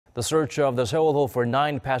The search of the Sewol-ho for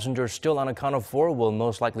 9 passengers still unaccounted for will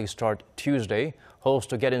most likely start Tuesday. Holes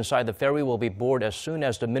to get inside the ferry will be bored as soon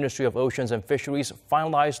as the Ministry of Oceans and Fisheries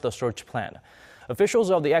finalize the search plan.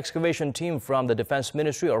 Officials of the excavation team from the Defense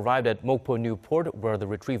Ministry arrived at Mokpo Port, where the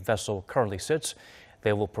retrieve vessel currently sits.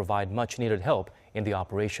 They will provide much-needed help in the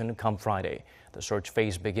operation come Friday. The search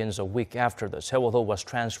phase begins a week after the Sewol-ho was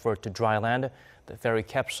transferred to dry land. The ferry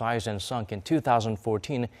capsized and sunk in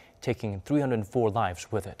 2014, taking 304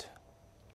 lives with it.